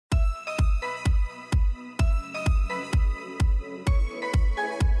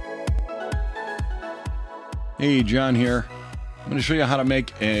Hey, John here. I'm going to show you how to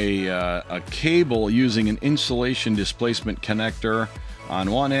make a cable using an insulation displacement connector on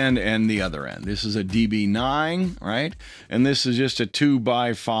one end and the other end. This is a DB9, right? And this is just a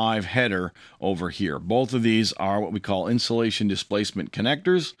 2x5 header over here. Both of these are what we call insulation displacement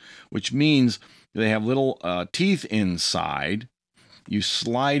connectors, which means they have little teeth inside. You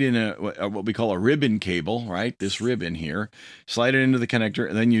slide in what we call a ribbon cable, right? This ribbon here. Slide it into the connector,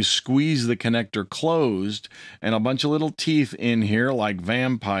 and then you squeeze the connector closed, and a bunch of little teeth in here, like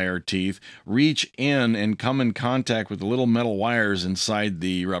vampire teeth, reach in and come in contact with the little metal wires inside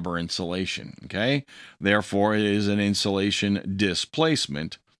the rubber insulation, okay? Therefore, it is an insulation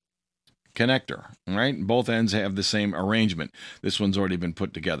displacement connector, all right? Both ends have the same arrangement. This one's already been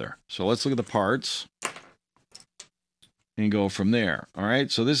put together. So let's look at the parts and go from there. All right,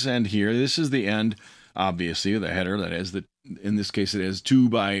 so this end here, this is the end, obviously, the header that has the, in this case it has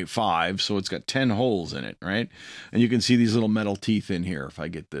 2x5, so it's got 10 holes in it, right? And you can see these little metal teeth in here if I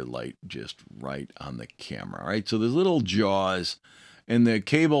get the light just right on the camera, right? So there's little jaws, and the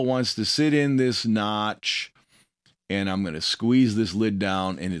cable wants to sit in this notch, and I'm going to squeeze this lid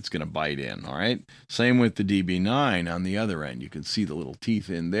down, and it's going to bite in, all right? Same with the DB9 on the other end. You can see the little teeth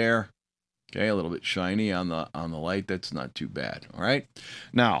in there. Okay, a little bit shiny on the light. That's not too bad. All right.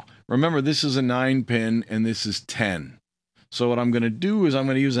 Now, remember, this is a 9-pin and this is 10. So what I'm going to do is I'm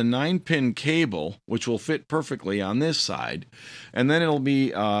going to use a 9-pin cable, which will fit perfectly on this side, and then it'll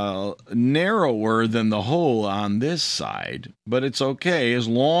be narrower than the hole on this side, but it's okay as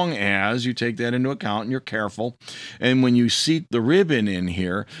long as you take that into account and you're careful. And when you seat the ribbon in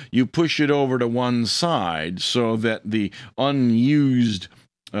here, you push it over to one side so that the unused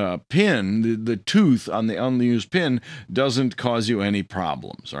pin, the tooth on the unused pin doesn't cause you any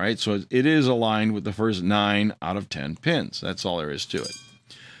problems, all right? So it is aligned with the first 9 out of 10 pins. That's all there is to it.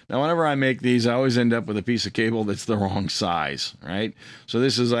 Now, whenever I make these, I always end up with a piece of cable that's the wrong size, right? So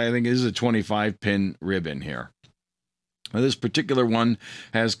this is, I think, this is a 25-pin ribbon here. Now, this particular one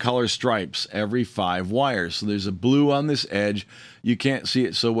has color stripes every 5 wires. So there's a blue on this edge. You can't see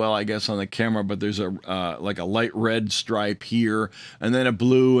it so well, I guess, on the camera, but there's a like a light red stripe here, and then a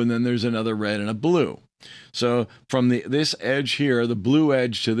blue, and then there's another red and a blue. So from this edge here, the blue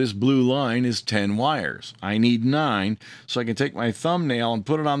edge to this blue line is 10 wires. I need 9, so I can take my thumbnail and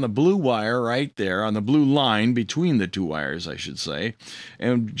put it on the blue wire right there, on the blue line between the 2 wires, I should say,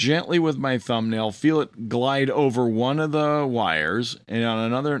 and gently with my thumbnail feel it glide over one of the wires, and on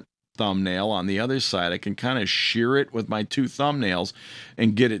another thumbnail on the other side, I can kind of shear it with my 2 thumbnails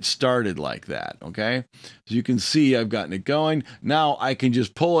and get it started like that, okay? So you can see I've gotten it going. Now I can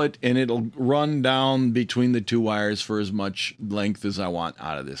just pull it and it'll run down between the 2 wires for as much length as I want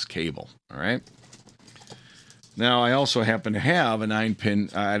out of this cable, all right? Now, I also happen to have a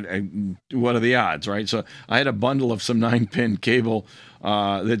 9-pin, what are the odds, right? So I had a bundle of some 9-pin cable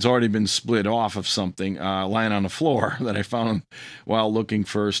that's already been split off of something lying on the floor that I found while looking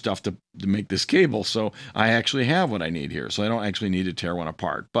for stuff to make this cable. So I actually have what I need here. So I don't actually need to tear one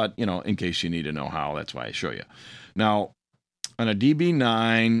apart. But, you know, in case you need to know how, that's why I show you. Now, on a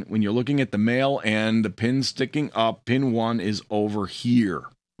DB9, when you're looking at the male end, the pin sticking up, pin 1 is over here,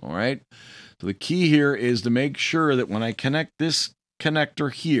 all right? So the key here is to make sure that when I connect this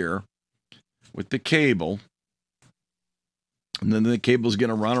connector here with the cable, and then the cable's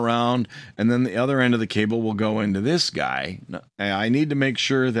going to run around, and then the other end of the cable will go into this guy. I need to make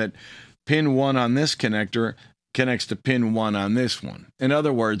sure that pin 1 on this connector connects to pin 1 on this one. In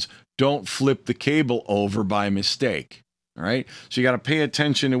other words, don't flip the cable over by mistake. All right, so you got to pay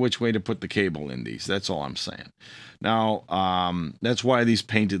attention to which way to put the cable in these. That's all I'm saying. Now, that's why these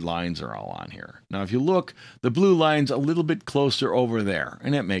painted lines are all on here. Now, if you look, the blue line's a little bit closer over there,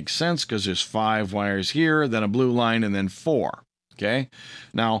 and it makes sense because there's 5 wires here, then a blue line, and then 4. Okay.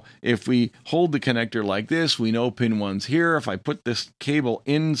 Now, if we hold the connector like this, we know pin 1's here. If I put this cable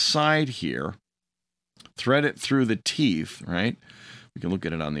inside here, thread it through the teeth, right? We can look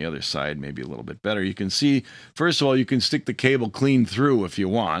at it on the other side, maybe a little bit better. You can see, first of all, you can stick the cable clean through if you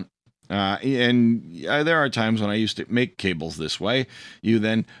want. There are times when I used to make cables this way. You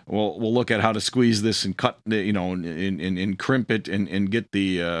then we'll look at how to squeeze this and cut, you know, and crimp it and get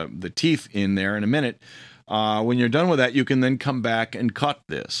the teeth in there in a minute. When you're done with that, you can then come back and cut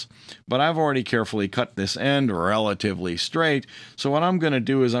this. But I've already carefully cut this end relatively straight. So what I'm going to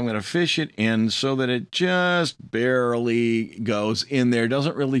do is I'm going to fish it in so that it just barely goes in there. It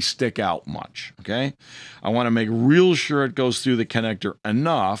doesn't really stick out much, okay? I want to make real sure it goes through the connector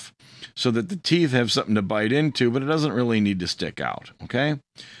enough so that the teeth have something to bite into, but it doesn't really need to stick out, okay?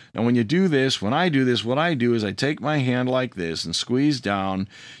 Now, when you do this, when I do this, what I do is I take my hand like this and squeeze down.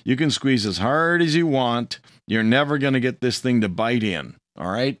 You can squeeze as hard as you want. You're never going to get this thing to bite in,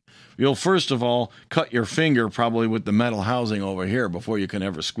 all right? You'll first of all cut your finger probably with the metal housing over here before you can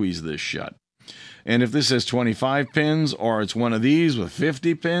ever squeeze this shut. And if this has 25 pins or it's one of these with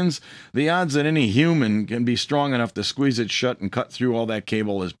 50 pins, the odds that any human can be strong enough to squeeze it shut and cut through all that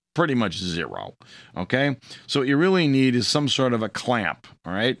cable is pretty much zero, okay? So what you really need is some sort of a clamp,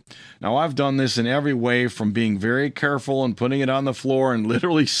 all right? Now, I've done this in every way, from being very careful and putting it on the floor and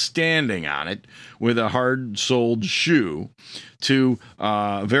literally standing on it with a hard-soled shoe, to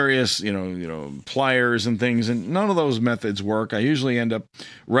various, pliers and things, and none of those methods work. I usually end up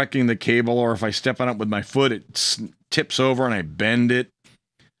wrecking the cable, or if I step on it with my foot, it tips over and I bend it.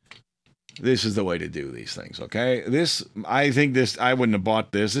 This is the way to do these things, okay? I wouldn't have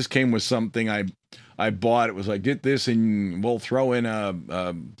bought this. This came with something I bought. It was like, get this and we'll throw in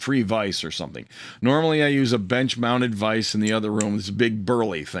a free vise or something. Normally I use a bench-mounted vise in the other room, this big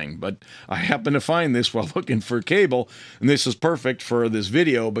burly thing, but I happened to find this while looking for cable, and this is perfect for this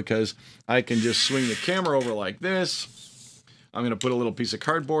video because I can just swing the camera over like this. I'm going to put a little piece of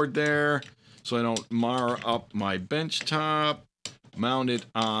cardboard there so I don't mar up my bench top. Mount it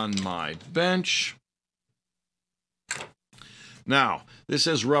on my bench. Now, this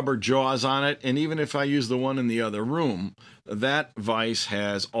has rubber jaws on it, and even if I use the one in the other room, that vise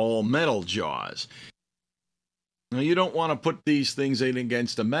has all metal jaws. Now, you don't want to put these things in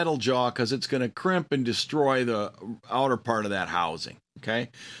against a metal jaw because it's going to crimp and destroy the outer part of that housing, okay?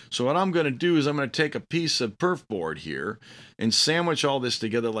 So what I'm going to do is I'm going to take a piece of perf board here and sandwich all this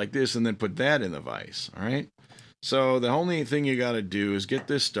together like this and then put that in the vise, all right? So the only thing you got to do is get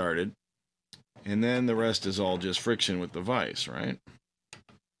this started, and then the rest is all just friction with the vise, right?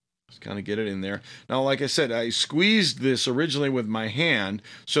 Just kind of get it in there. Now, like I said, I squeezed this originally with my hand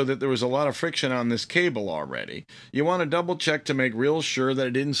so that there was a lot of friction on this cable already. You want to double check to make real sure that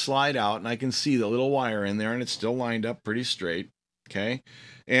it didn't slide out, and I can see the little wire in there, and it's still lined up pretty straight, okay?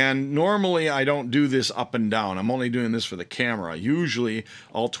 And normally I don't do this up and down. I'm only doing this for the camera. Usually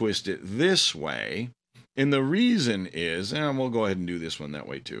I'll twist it this way. And the reason is, and we'll go ahead and do this one that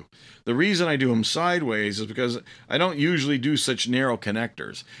way too. The reason I do them sideways is because I don't usually do such narrow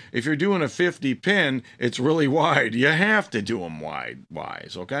connectors. If you're doing a 50 pin, it's really wide. You have to do them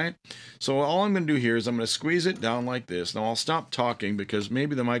wise, okay? So all I'm going to do here is I'm going to squeeze it down like this. Now I'll stop talking because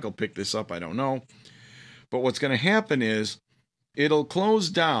maybe the mic will pick this up, I don't know. But what's going to happen is it'll close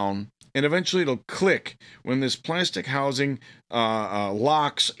down, and eventually it'll click when this plastic housing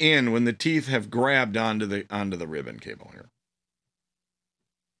locks in when the teeth have grabbed onto the ribbon cable here.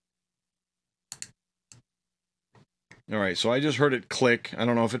 All right, so I just heard it click. I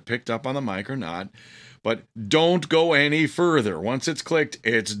don't know if it picked up on the mic or not, but don't go any further. Once it's clicked,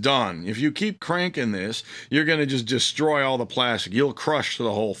 it's done. If you keep cranking this, you're going to just destroy all the plastic. You'll crush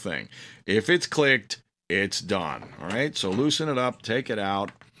the whole thing. If it's clicked, it's done. All right, so loosen it up, take it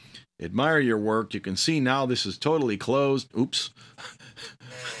out. Admire your work. You can see now this is totally closed. Oops.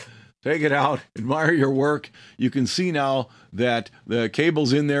 Take it out. Admire your work. You can see now that the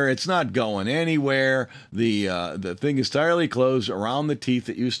cable's in there. It's not going anywhere. The thing is entirely closed around the teeth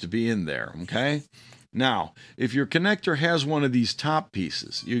that used to be in there. Okay? Now, if your connector has one of these top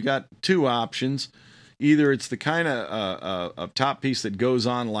pieces, you got two options. Either it's the kind of top piece that goes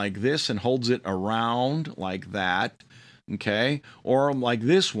on like this and holds it around like that. Okay, or like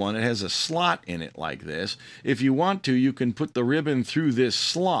this one, it has a slot in it like this. If you want to, you can put the ribbon through this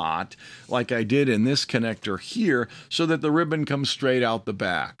slot like I did in this connector here so that the ribbon comes straight out the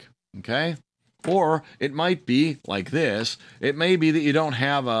back. Okay, or it might be like this. It may be that you don't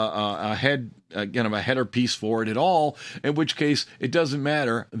have a header piece for it at all, in which case it doesn't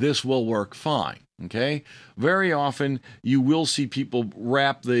matter. This will work fine. Okay, very often you will see people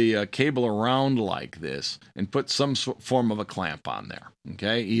wrap the cable around like this and put some form of a clamp on there.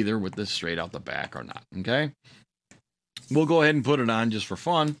 Okay, either with this straight out the back or not. Okay, we'll go ahead and put it on just for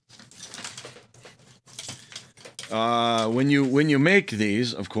fun. When you make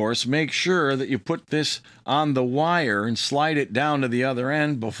these, of course, make sure that you put this on the wire and slide it down to the other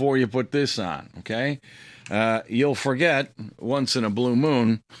end before you put this on. Okay. You'll forget once in a blue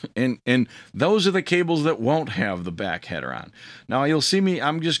moon, and those are the cables that won't have the back header on. Now you'll see me,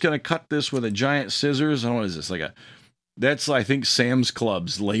 I'm just going to cut this with a giant scissors. What is this, that's, I think, Sam's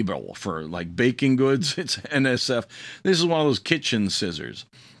Club's label for like baking goods. It's NSF. This is one of those kitchen scissors.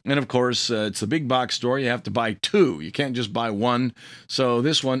 And of course, it's a big box store. You have to buy two. You can't just buy one. So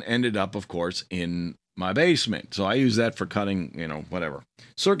this one ended up, of course, in my basement. So I use that for cutting, whatever.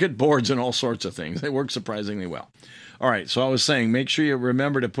 Circuit boards and all sorts of things. They work surprisingly well. All right, so I was saying, make sure you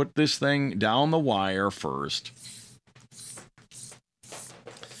remember to put this thing down the wire first.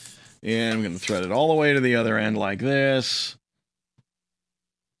 And I'm going to thread it all the way to the other end like this.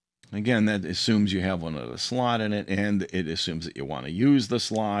 Again, that assumes you have one of the slot in it, and it assumes that you want to use the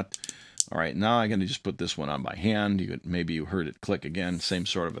slot. All right, now I'm going to just put this one on by hand. Maybe you heard it click again, same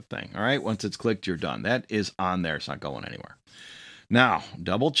sort of a thing. All right, once it's clicked, you're done. That is on there. It's not going anywhere. Now,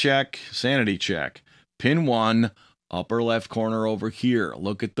 double check, sanity check. Pin 1, upper left corner over here.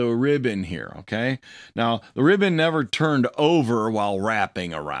 Look at the ribbon here, okay? Now, the ribbon never turned over while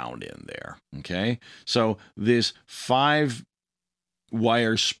wrapping around in there, okay? So this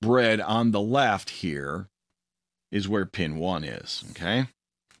 5-wire spread on the left here is where pin 1 is, okay?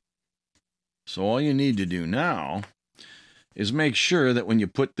 So all you need to do now is make sure that when you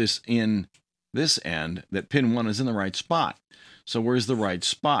put this in this end, that pin 1 is in the right spot. So where's the right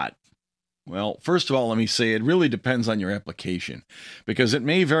spot? Well, first of all, let me say it really depends on your application, because it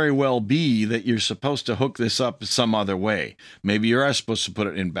may very well be that you're supposed to hook this up some other way. Maybe you are supposed to put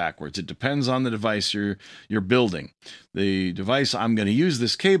it in backwards. It depends on the device you're building. The device I'm going to use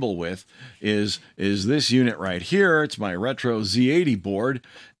this cable with is this unit right here. It's my Retro Z80 board,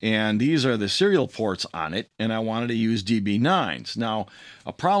 and these are the serial ports on it, and I wanted to use DB9s. Now,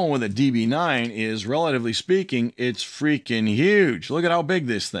 a problem with a DB9 is, relatively speaking, it's freaking huge. Look at how big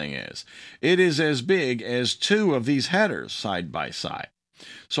this thing is. It is as big as 2 of these headers side by side.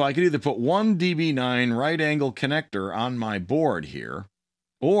 So I could either put one DB9 right angle connector on my board here,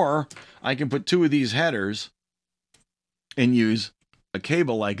 or I can put 2 of these headers and use a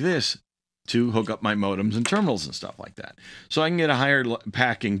cable like this to hook up my modems and terminals and stuff like that. So I can get a higher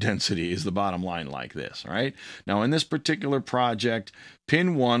packing density is the bottom line like this, all right? Now in this particular project,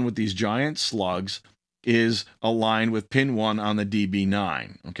 pin 1 with these giant slugs is aligned with pin 1 on the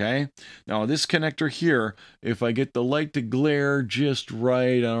DB9, okay? Now this connector here, if I get the light to glare just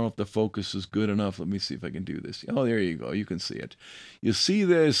right, I don't know if the focus is good enough. Let me see if I can do this. Oh, there you go. You can see it. You see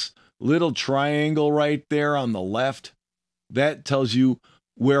this little triangle right there on the left? That tells you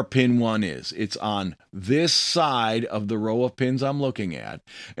where pin 1 is. It's on this side of the row of pins I'm looking at,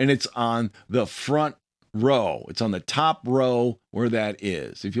 and it's on the front row. It's on the top row where that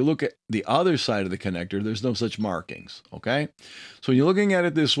is. If you look at the other side of the connector, there's no such markings, okay? So when you're looking at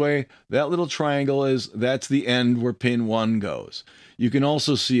it this way, that little triangle that's the end where pin 1 goes. You can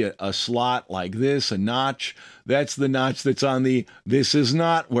also see a slot like this, a notch. That's the notch that's on the, this is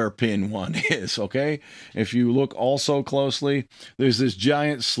not where pin 1 is, okay? If you look also closely, there's this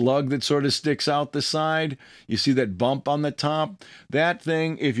giant slug that sort of sticks out the side. You see that bump on the top? That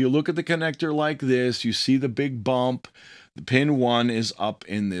thing, if you look at the connector like this, you see the big bump. The pin 1 is up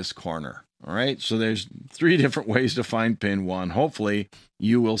in this corner, all right? So there's 3 different ways to find pin 1. Hopefully,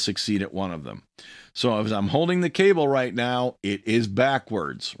 you will succeed at one of them. So as I'm holding the cable right now, it is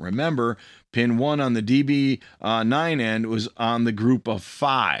backwards. Remember, pin 1 on the DB9 end was on the group of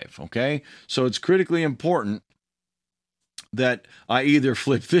 5, okay? So it's critically important that I either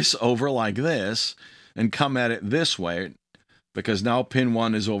flip this over like this and come at it this way, because now pin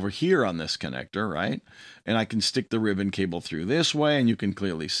 1 is over here on this connector, right? And I can stick the ribbon cable through this way, and you can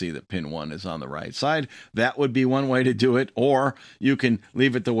clearly see that pin 1 is on the right side. That would be one way to do it, or you can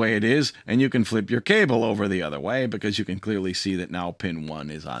leave it the way it is, and you can flip your cable over the other way, because you can clearly see that now pin 1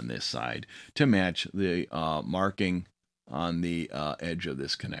 is on this side to match the marking on the edge of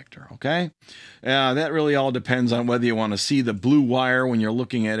this connector, okay? That really all depends on whether you want to see the blue wire when you're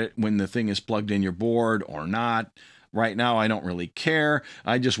looking at it when the thing is plugged in your board or not. Right now, I don't really care.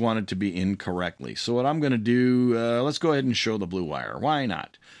 I just want it to be in correctly. So what I'm going to do, let's go ahead and show the blue wire. Why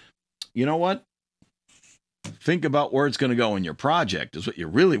not? You know what? Think about where it's going to go in your project is what you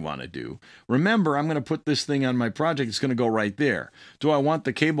really want to do. Remember, I'm going to put this thing on my project. It's going to go right there. Do I want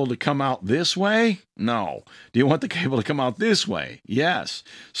the cable to come out this way? No. Do you want the cable to come out this way? Yes.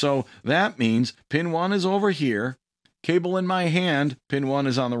 So that means pin 1 is over here. Cable in my hand, pin 1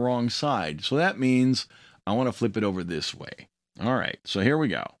 is on the wrong side. So that means I want to flip it over this way. All right, so here we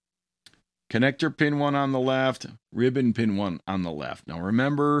go. Connector pin 1 on the left, ribbon pin 1 on the left. Now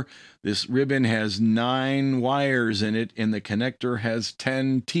remember, this ribbon has 9 wires in it, and the connector has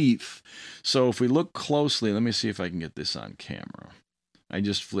 10 teeth. So if we look closely, let me see if I can get this on camera. I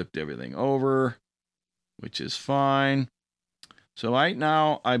just flipped everything over, which is fine. So right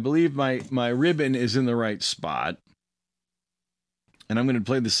now, I believe my ribbon is in the right spot. And I'm going to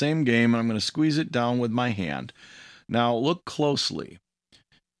play the same game, and I'm going to squeeze it down with my hand. Now, look closely.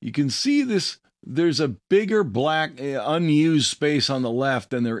 You can see this. There's a bigger black unused space on the left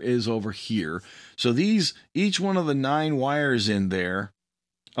than there is over here. So each one of the 9 wires in there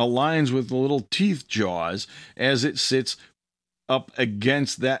aligns with the little teeth jaws as it sits up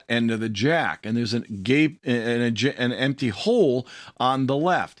against that end of the jack, and there's an empty hole on the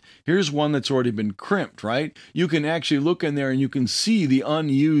left. Here's one that's already been crimped, right? You can actually look in there and you can see the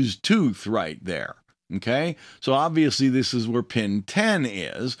unused tooth right there. Okay, so obviously this is where pin 10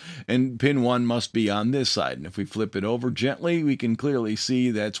 is, and pin 1 must be on this side. And if we flip it over gently, we can clearly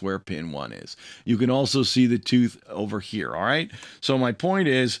see that's where pin 1 is. You can also see the tooth over here, all right? So my point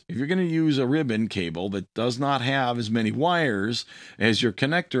is, if you're going to use a ribbon cable that does not have as many wires as your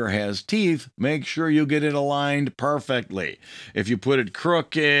connector has teeth, make sure you get it aligned perfectly. If you put it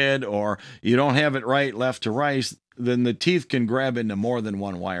crooked or you don't have it right left to right, then the teeth can grab into more than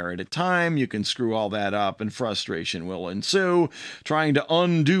one wire at a time. You can screw all that up and frustration will ensue. Trying to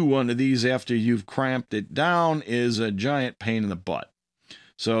undo one of these after you've cramped it down is a giant pain in the butt.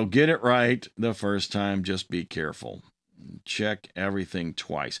 So get it right the first time. Just be careful. Check everything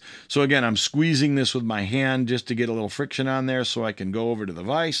twice. So again, I'm squeezing this with my hand just to get a little friction on there so I can go over to the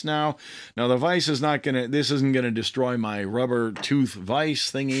vise now. Now the vise is not going to, this isn't going to destroy my rubber tooth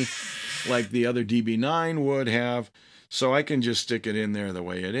vise thingy like the other DB9 would have. So I can just stick it in there the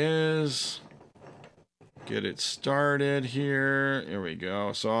way it is. Get it started here. There we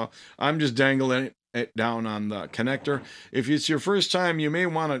go. So I'm just dangling it down on the connector. If it's your first time, you may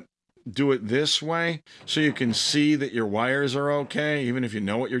want to do it this way so you can see that your wires are okay, even if you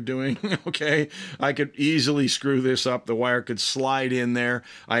know what you're doing. Okay, I could easily screw this up. The wire could slide in there.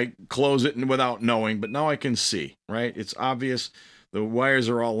 I close it without knowing, but now I can see, right? It's obvious. The wires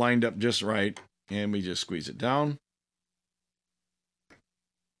are all lined up just right, and we just squeeze it down.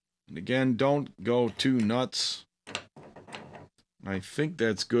 And again, don't go too nuts. I think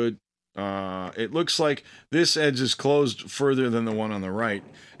that's good. It looks like this edge is closed further than the one on the right.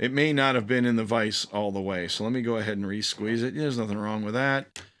 It may not have been in the vise all the way. So let me go ahead and re-squeeze it. There's nothing wrong with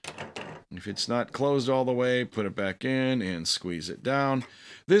that. If it's not closed all the way, put it back in and squeeze it down.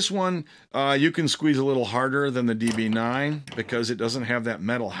 This one, you can squeeze a little harder than the DB9 because it doesn't have that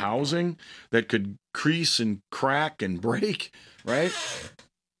metal housing that could crease and crack and break, right?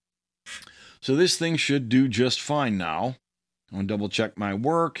 So this thing should do just fine now. I'm going to double check my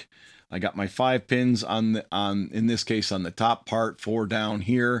work. I got my 5 pins in this case on the top part, 4 down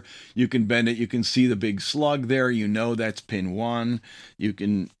here. You can bend it. You can see the big slug there. You know that's pin 1. You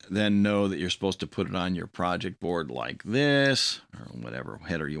can then know that you're supposed to put it on your project board like this, or whatever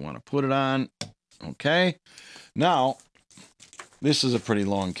header you want to put it on. Okay. Now, this is a pretty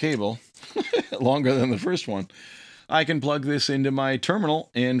long cable, longer than the first one. I can plug this into my terminal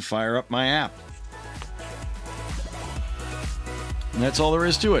and fire up my app. And that's all there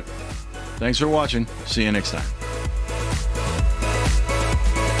is to it. Thanks for watching. See you next time.